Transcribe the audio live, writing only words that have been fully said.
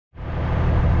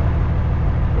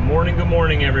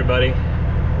morning, everybody.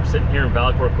 We're sitting here in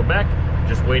Valcourt, Quebec,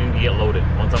 just waiting to get loaded.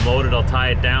 Once I'm loaded, I'll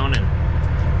tie it down and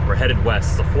we're headed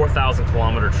west. It's a 4,000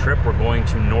 kilometer trip. We're going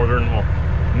to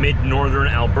mid-northern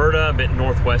Alberta, a bit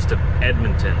northwest of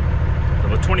Edmonton.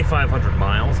 About 2,500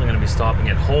 miles. I'm going to be stopping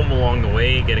at home along the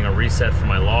way, getting a reset for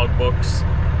my logbooks,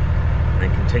 and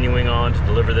then continuing on to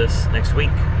deliver this next week.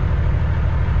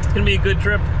 It's going to be a good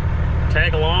trip.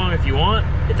 Tag along if you want.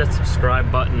 Hit that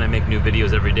subscribe button. I make new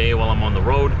videos every day while I'm on the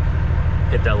road.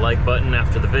 Hit that like button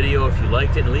after the video if you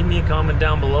liked it, and leave me a comment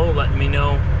down below letting me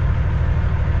know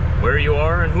where you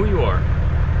are and who you are.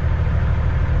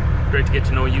 Great to get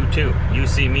to know you too. You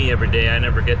see me every day. I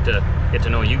never get to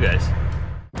know you guys.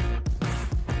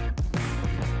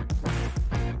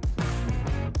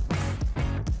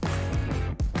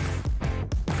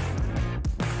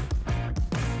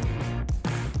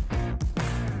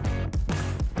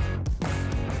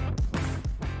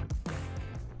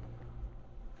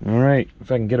 All right,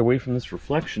 if I can get away from this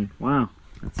reflection. Wow,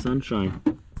 that's sunshine,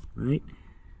 right?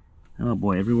 Oh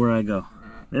boy, everywhere I go.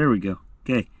 There we go.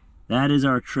 Okay, that is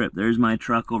our trip. There's my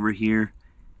truck over here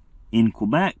in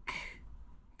Quebec.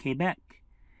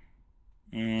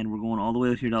 And we're going all the way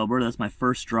out here to Alberta. That's my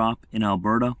first drop in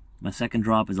Alberta. My second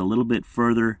drop is a little bit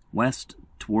further west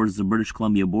towards the British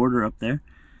Columbia border up there.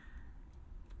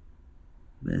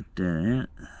 But,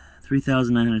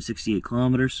 3,968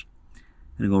 kilometers.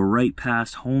 Gonna go right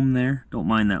past home there. Don't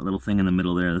mind that little thing in the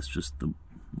middle there. That's just the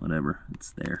whatever. It's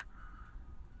there.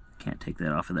 Can't take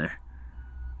that off of there.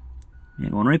 Yeah,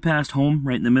 going right past home,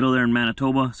 right in the middle there in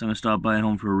Manitoba. So I'm gonna stop by at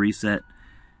home for a reset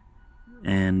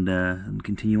and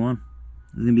continue on.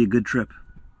 It's gonna be a good trip.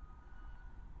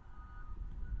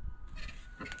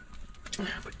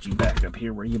 Put you back up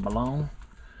here where you belong.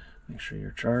 Make sure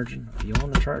you're charging. Are you on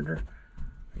the charger?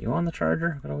 Are you on the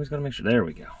charger? I always gotta make sure. There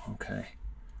we go. Okay.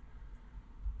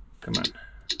 Come on.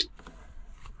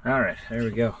 Alright, there we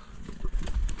go.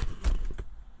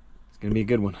 It's gonna be a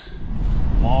good one.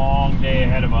 Long day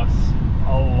ahead of us.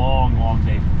 A long, long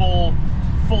day. Full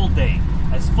day.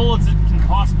 As full as it can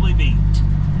possibly be.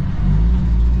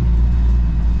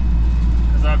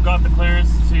 Because I've got the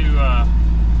clearance to,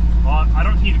 well, I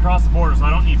don't need to cross the border, so I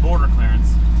don't need border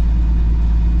clearance.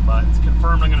 But it's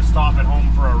confirmed I'm gonna stop at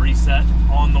home for a reset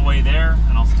on the way there,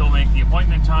 and I'll still make the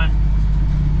appointment time.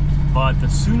 But the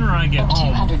sooner I get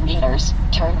home... 200 meters,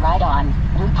 turn right on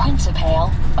Rue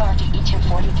Principale, RDE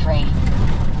 243.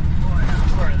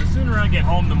 Sorry, the sooner I get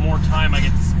home, the more time I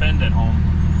get to spend at home.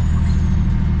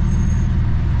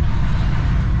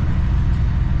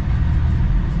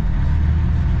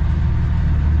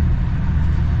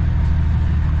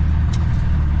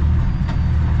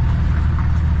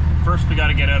 First, we got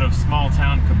to get out of small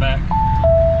town Quebec.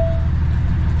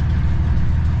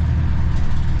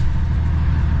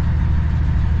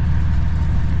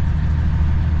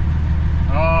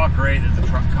 Oh, great, there's a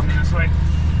truck coming this way.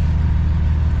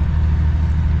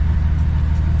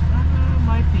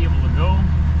 Might be able to go.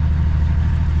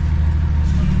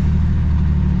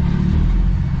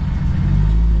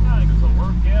 I think this will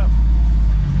work, yeah.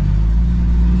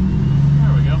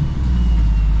 There we go.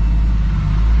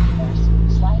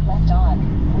 Slide left on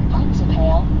Rue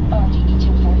Principale, RDE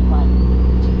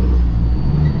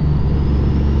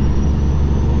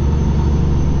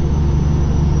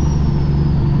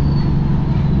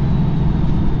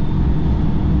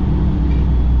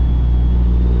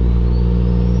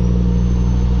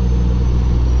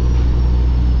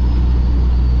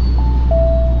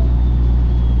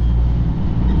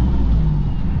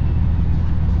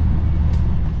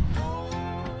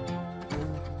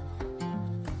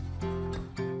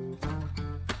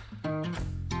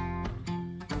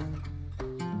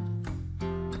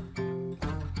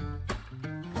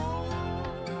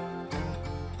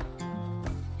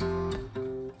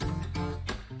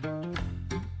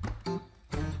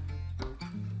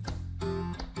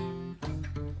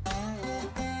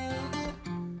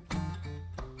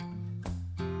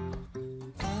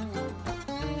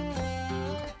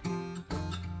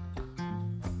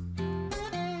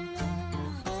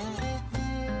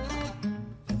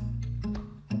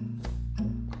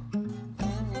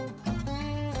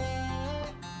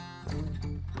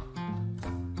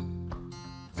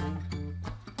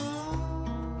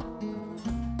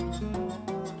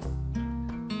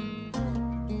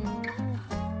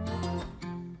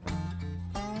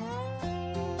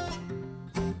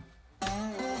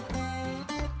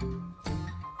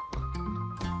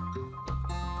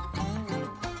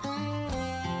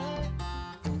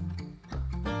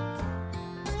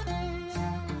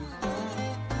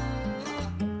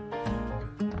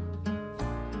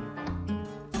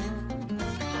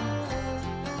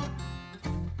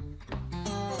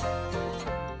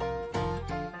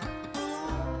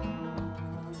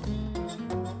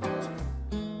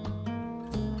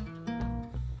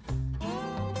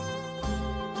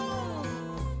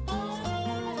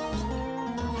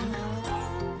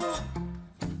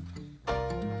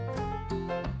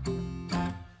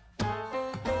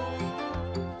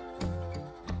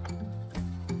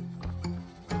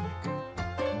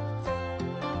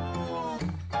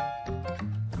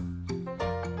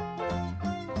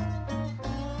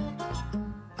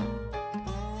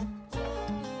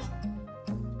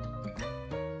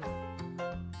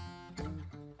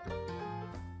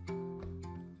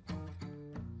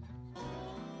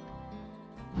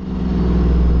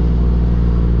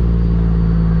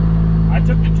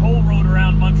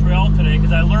Montreal today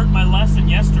because I learned my lesson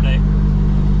yesterday.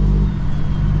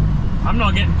 I'm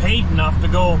not getting paid enough to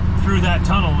go through that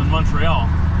tunnel in Montreal.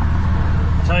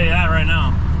 I'll tell you that right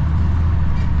now.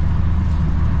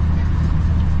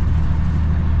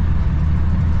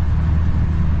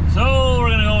 So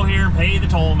we're gonna go here and pay the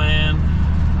toll man.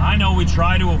 I know we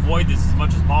try to avoid this as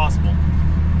much as possible.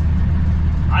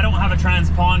 I don't have a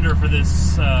transponder for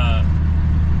this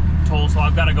toll, so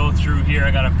I've got to go through here.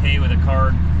 I got to pay with a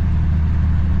card.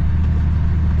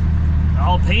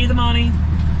 I'll pay the money.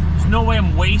 There's no way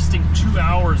I'm wasting 2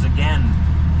 hours again.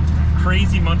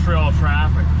 Crazy Montreal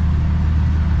traffic.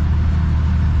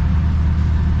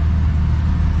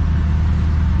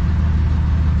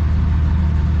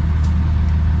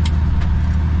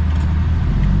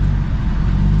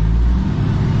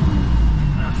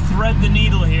 Thread the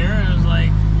needle here. There's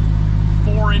like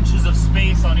 4 inches of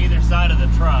space on either side of the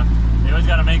truck. They always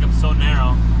got to make them so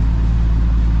narrow.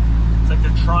 It's like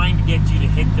they're trying to get you to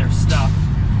hit their stuff.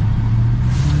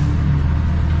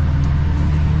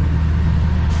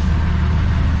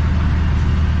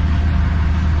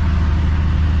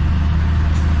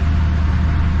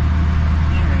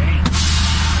 Alright.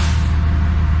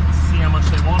 Let's see how much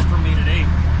they want from me today.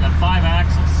 Got 5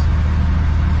 axles.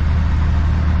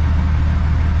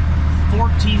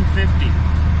 $14.50.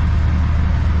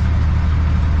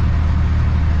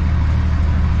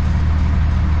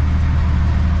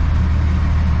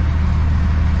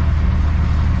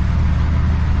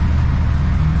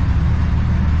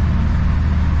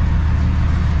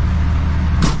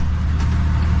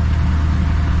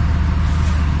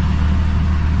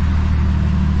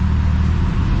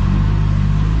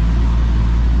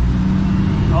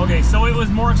 Okay, so it was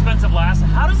more expensive last.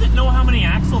 How does it know how many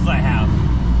axles I have?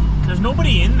 There's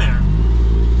nobody in there.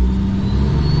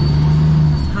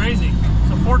 It's crazy.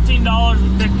 So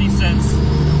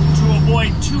 $14.50 to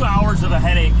avoid 2 hours of a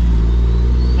headache.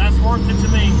 That's worth it to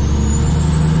me.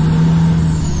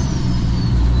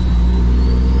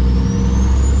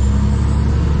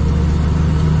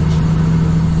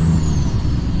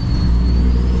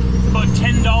 It's about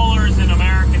 $10 in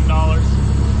American dollars.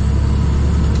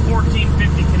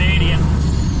 $14.50 Canadian.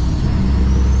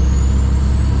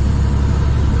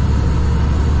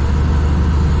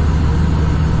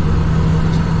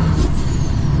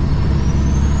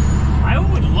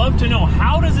 Love to know,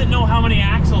 how does it know how many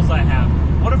axles I have?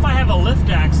 What if I have a lift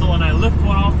axle and I lift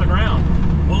one off the ground?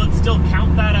 Will it still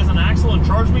count that as an axle and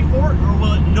charge me for it? Or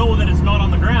will it know that it's not on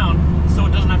the ground so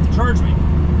it doesn't have to charge me?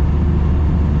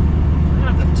 I'm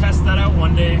gonna have to test that out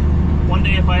one day. One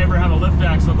day if I ever have a lift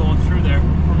axle going through there.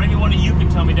 Or maybe one of you can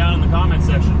tell me down in the comment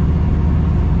section.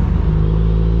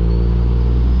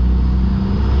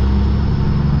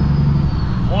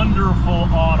 Wonderful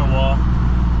Ottawa.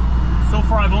 So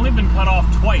far, I've only been cut off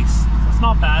twice. That's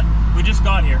not bad. We just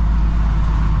got here.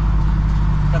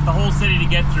 Got the whole city to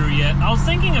get through yet. I was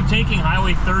thinking of taking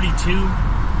Highway 32.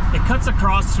 It cuts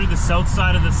across through the south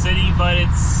side of the city, but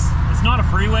it's not a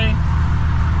freeway.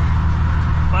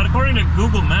 But according to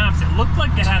Google Maps, it looked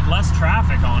like it had less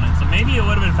traffic on it, so maybe it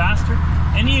would have been faster.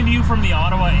 Any of you from the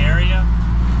Ottawa area?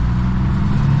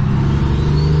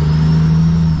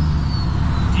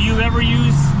 Do you ever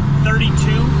use 32?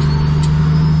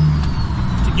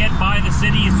 Get by the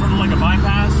city is sort of like a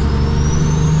bypass.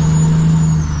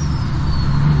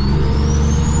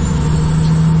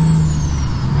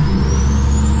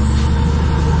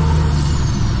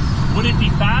 Would it be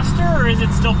faster, or is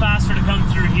it still faster to come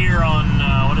through here on,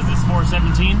 what is this,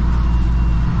 417?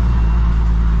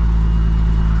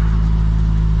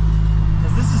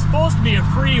 Because this is supposed to be a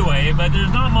freeway, but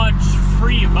there's not much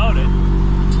free about it.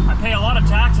 I pay a lot of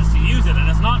taxes to use it, and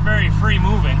it's not very free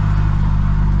moving.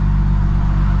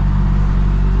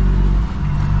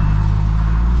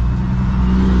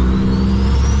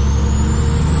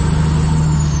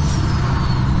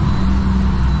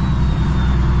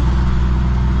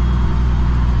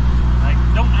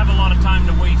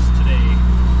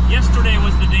 Yesterday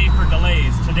was the day for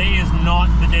delays. Today is not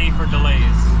the day for delays.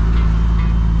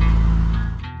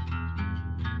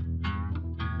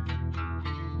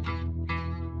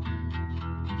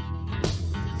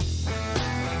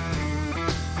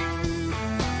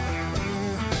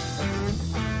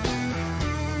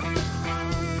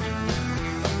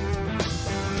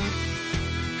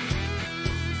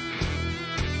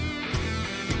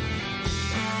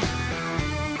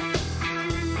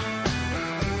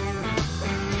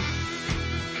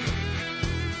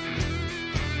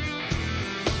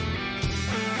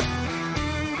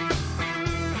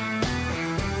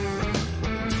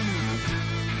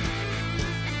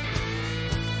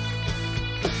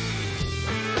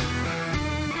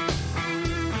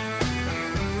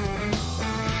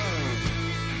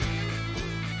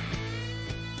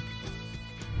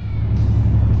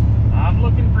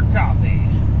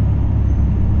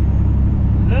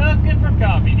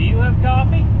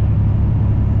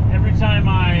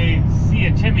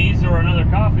 Timmy's or another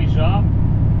coffee shop,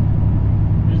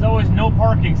 there's always no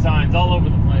parking signs all over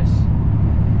the place.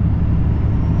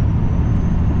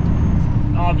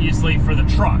 Obviously for the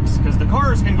trucks, because the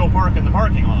cars can go park in the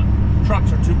parking lot.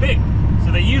 Trucks are too big,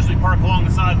 so they usually park along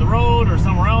the side of the road or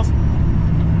somewhere else.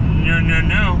 No, no,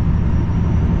 no.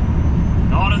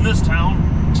 Not in this town.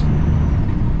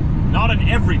 Not in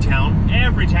every town.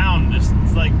 Every town, just,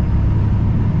 it's like,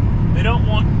 they don't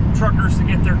want truckers to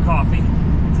get their coffee.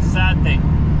 It's a sad thing.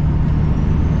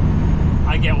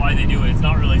 I get why they do it. It's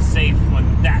not really safe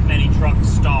when that many trucks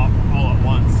stop all at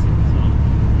once. So,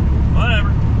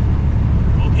 whatever.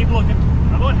 We'll keep looking.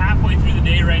 I'm about halfway through the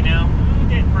day right now. We're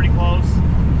getting pretty close.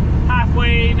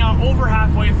 Halfway, now over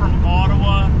halfway from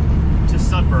Ottawa to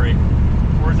Sudbury.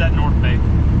 Or is that North Bay?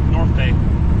 North Bay.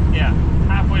 Yeah,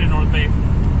 halfway to North Bay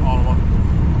from Ottawa.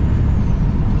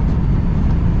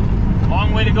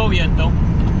 Long way to go yet, though.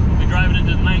 We'll be driving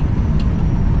into the night.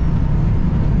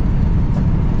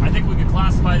 I think we could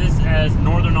classify this as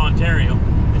Northern Ontario.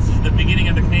 This is the beginning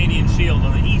of the Canadian Shield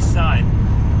on the east side.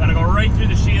 Gotta go right through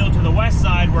the Shield to the west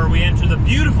side where we enter the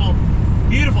beautiful,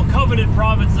 beautiful coveted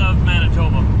province of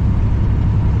Manitoba.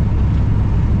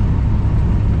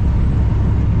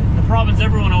 The province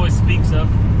everyone always speaks of.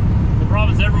 The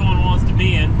province everyone wants to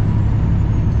be in.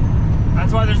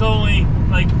 That's why there's only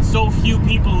like so few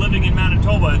people living in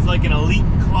Manitoba. It's like an elite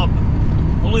club.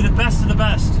 Only the best of the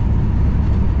best.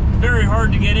 It's very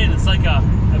hard to get in. It's like a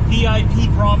VIP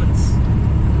province.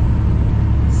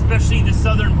 Especially the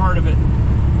southern part of it.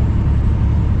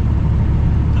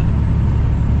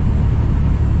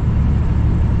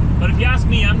 But if you ask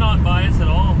me, I'm not biased at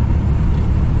all.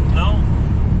 No.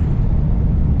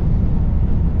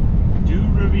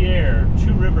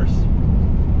 Two rivers.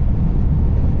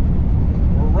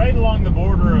 We're right along the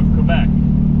border of Quebec.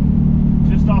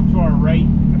 Just off to our right,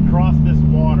 across this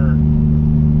water,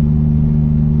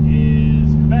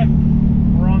 is Quebec.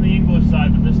 We're on the English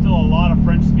side, but there's still a lot of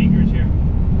French speakers here.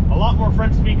 A lot more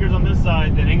French speakers on this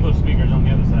side than English speakers on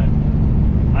the other side.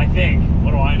 I think.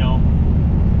 What do I know?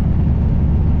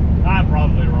 I'm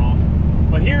probably wrong.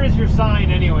 But here is your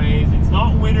sign anyways. It's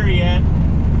not winter yet.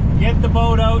 Get the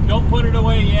boat out, don't put it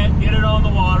away yet, get it on the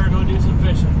water, go do some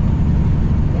fishing.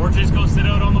 Or just go sit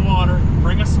out on the water,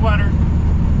 bring a sweater,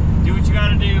 do what you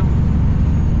gotta do.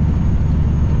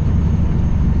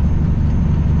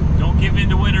 Don't give in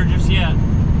to winter just yet.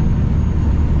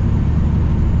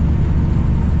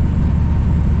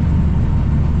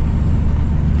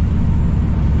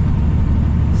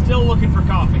 Still looking for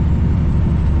coffee.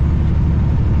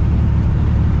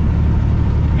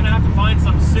 I'm gonna have to find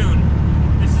some soon.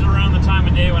 This is around the time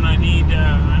of day when I need,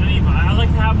 I like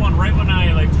to have one right when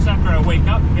just after I wake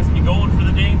up, it gets me going for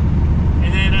the day.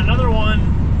 And then another one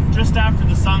just after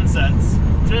the sun sets,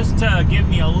 just to give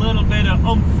me a little bit of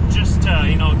oomph, just to,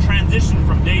 you know, transition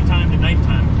from daytime to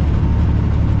nighttime.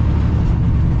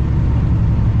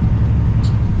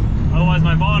 Otherwise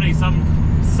my body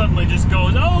suddenly just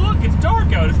goes, oh look, it's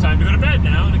dark out, it's time to go to bed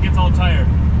now, and it gets all tired.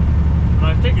 But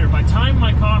I figure if I time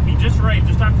my coffee just right,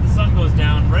 just after the sun goes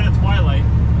down, right at twilight,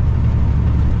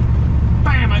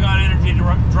 bam, I got energy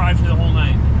to drive through the whole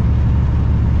night.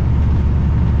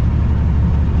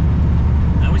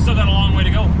 And we still got a long way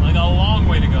to go, like a long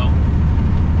way to go.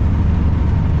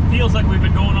 Feels like we've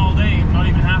been going all day, not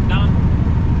even half done.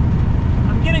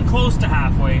 I'm getting close to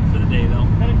halfway for the day though,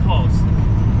 getting close.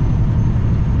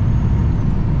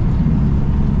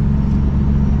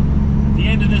 At the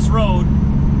end of this road,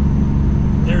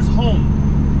 there's home.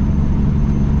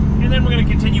 And then we're going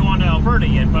to continue on to Alberta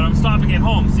yet, but I'm stopping at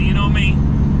home. So you know me,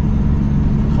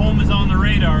 home is on the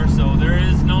radar, so there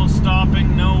is no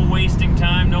stopping, no wasting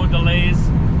time, no delays.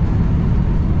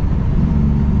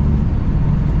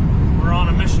 We're on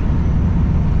a mission.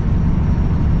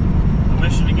 A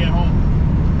mission to get home.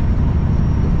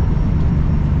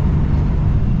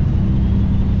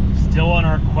 Still on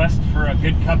our quest for a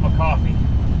good cup of coffee.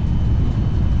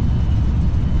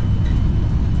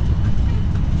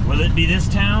 Will it be this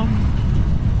town?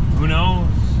 Who knows?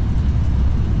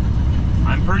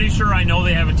 I'm pretty sure I know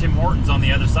they have a Tim Hortons on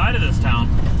the other side of this town.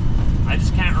 I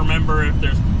just can't remember if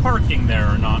there's parking there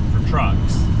or not for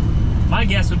trucks. My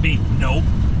guess would be nope.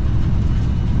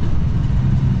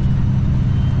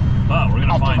 But we're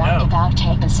gonna find out. About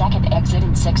take the second exit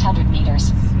in 600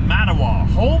 meters. Mattawa,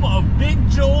 home of Big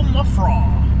Joe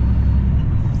Muffraw.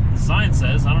 The sign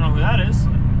says, I don't know who that is.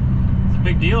 It's a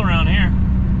big deal around here.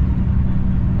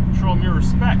 Show them your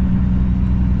respect.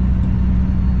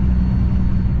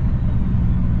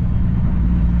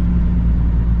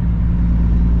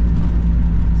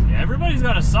 See, everybody's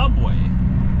got a Subway.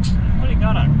 Anybody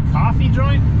got a coffee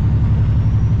joint?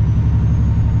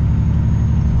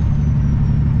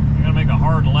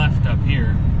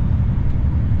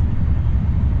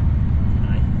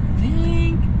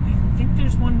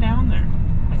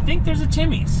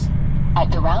 Timmy's.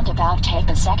 At the roundabout, take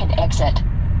the second exit.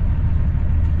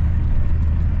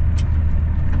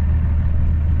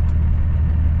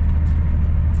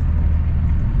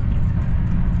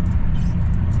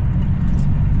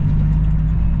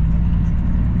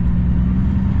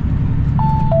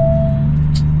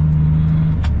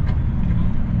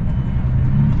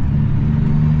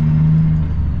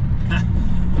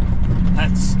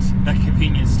 That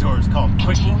convenience store is called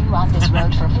Quickie. Continue on this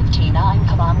road for 59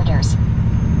 kilometers.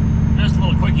 Just a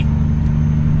little quickie.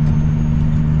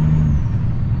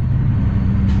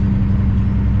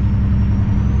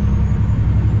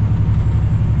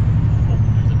 Oh,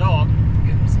 there's a dog.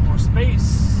 Give him some more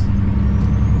space.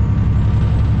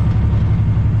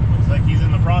 Looks like he's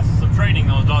in the process of training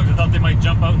those dogs. I thought they might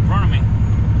jump out in front of me.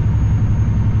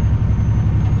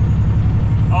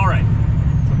 All right,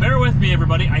 so bear with me,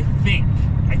 everybody. I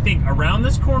think around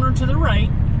this corner to the right,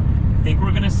 I think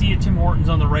we're gonna see a Tim Hortons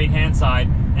on the right-hand side,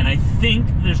 and I think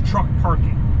there's truck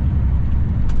parking.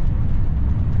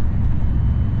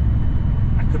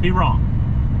 I could be wrong.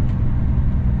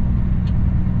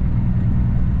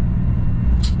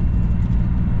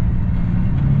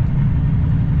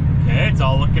 Okay, it's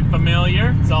all looking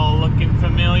familiar. It's all looking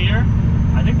familiar.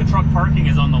 I think the truck parking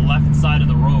is on the left side of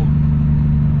the road.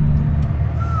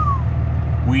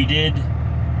 We did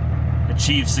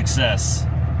achieve success.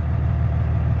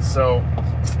 So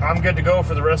I'm good to go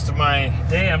for the rest of my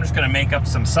day. I'm just gonna make up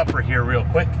some supper here real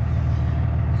quick.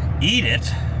 Eat it,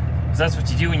 because that's what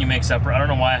you do when you make supper. I don't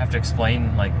know why I have to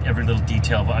explain like every little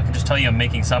detail, but I can just tell you I'm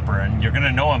making supper and you're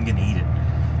gonna know I'm gonna eat it.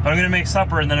 But I'm gonna make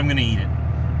supper and then I'm gonna eat it.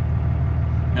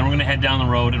 Then we're gonna head down the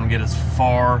road and we'll get as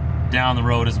far down the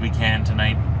road as we can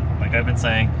tonight. Like I've been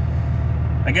saying,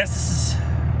 I guess this is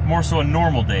more so a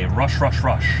normal day. Rush, rush,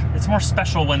 rush. It's more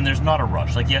special when there's not a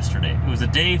rush, like yesterday. It was a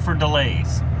day for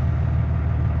delays.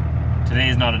 Today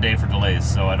is not a day for delays,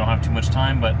 so I don't have too much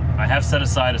time, but I have set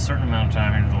aside a certain amount of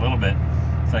time here, a little bit,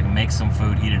 so I can make some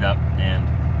food, heat it up, and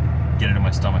get it in my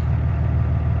stomach.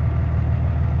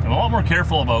 I'm a lot more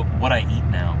careful about what I eat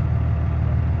now.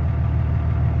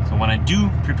 So when I do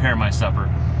prepare my supper,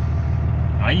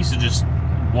 I used to just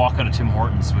walk out of Tim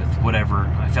Hortons with whatever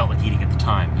I felt like eating at the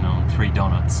time, you know, 3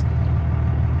 donuts.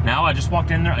 Now I just walked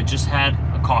in there, I just had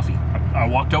a coffee. I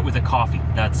walked out with a coffee,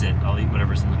 that's it. I'll eat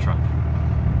whatever's in the truck.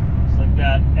 Looks like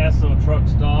that Esso truck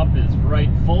stop is right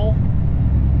full.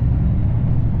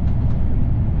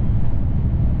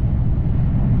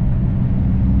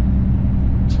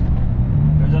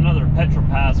 There's another petrol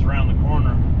pass around the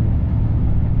corner.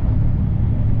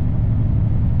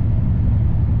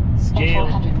 Scale.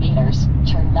 400 meters,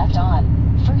 turn left on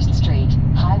 1st Street,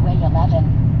 Highway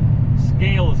 11.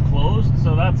 Scale is closed,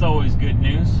 so that's always good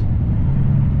news.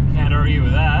 Can't argue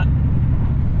with that.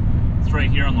 It's right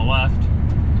here on the left.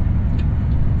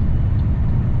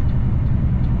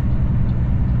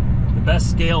 The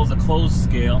best scale is a closed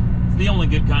scale. It's the only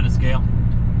good kind of scale.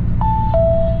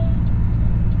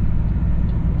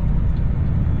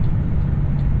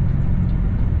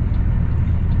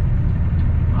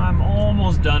 I'm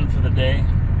almost done for the day.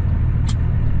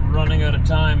 Running out of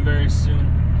time very soon.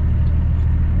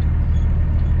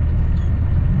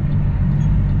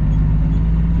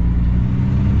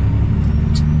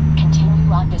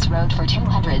 Continue on this road for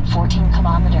 214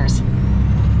 kilometers.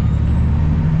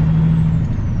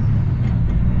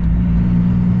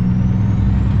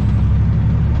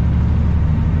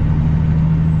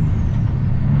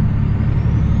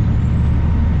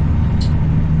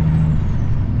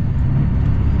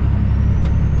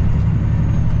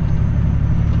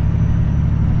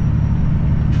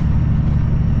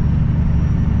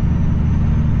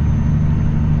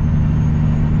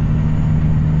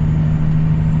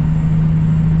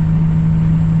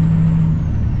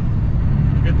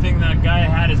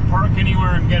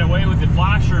 Anywhere and get away with the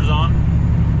flashers on.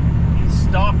 He's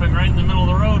stopping right in the middle of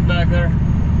the road back there.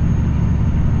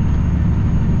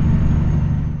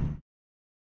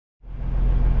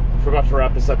 Forgot to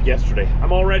wrap this up yesterday.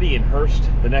 I'm already in Hearst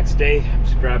the next day. I'm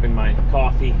just grabbing my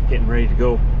coffee, getting ready to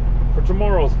go for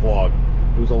tomorrow's vlog.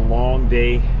 It was a long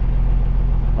day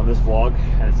on this vlog,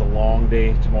 and it's a long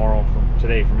day tomorrow from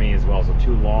today for me as well. So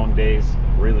 2 long days,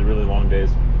 really, really long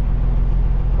days.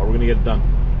 But we're gonna get it done.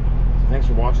 Thanks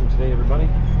for watching today, everybody.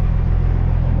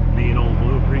 Me and Old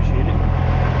Blue appreciate it.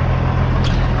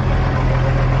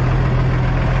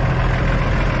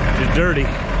 She's dirty,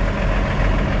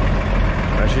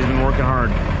 but she's been working hard.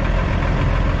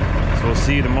 So we'll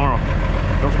see you tomorrow.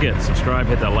 Don't forget, subscribe,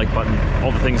 hit that like button,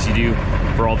 all the things you do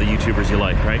for all the YouTubers you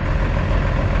like, right?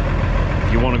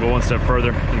 If you want to go one step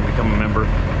further, you can become a member.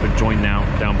 But join now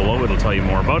down below. It'll tell you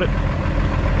more about it.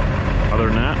 Other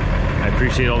than that, I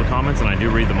appreciate all the comments and I do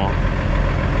read them all.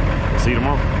 See you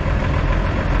tomorrow.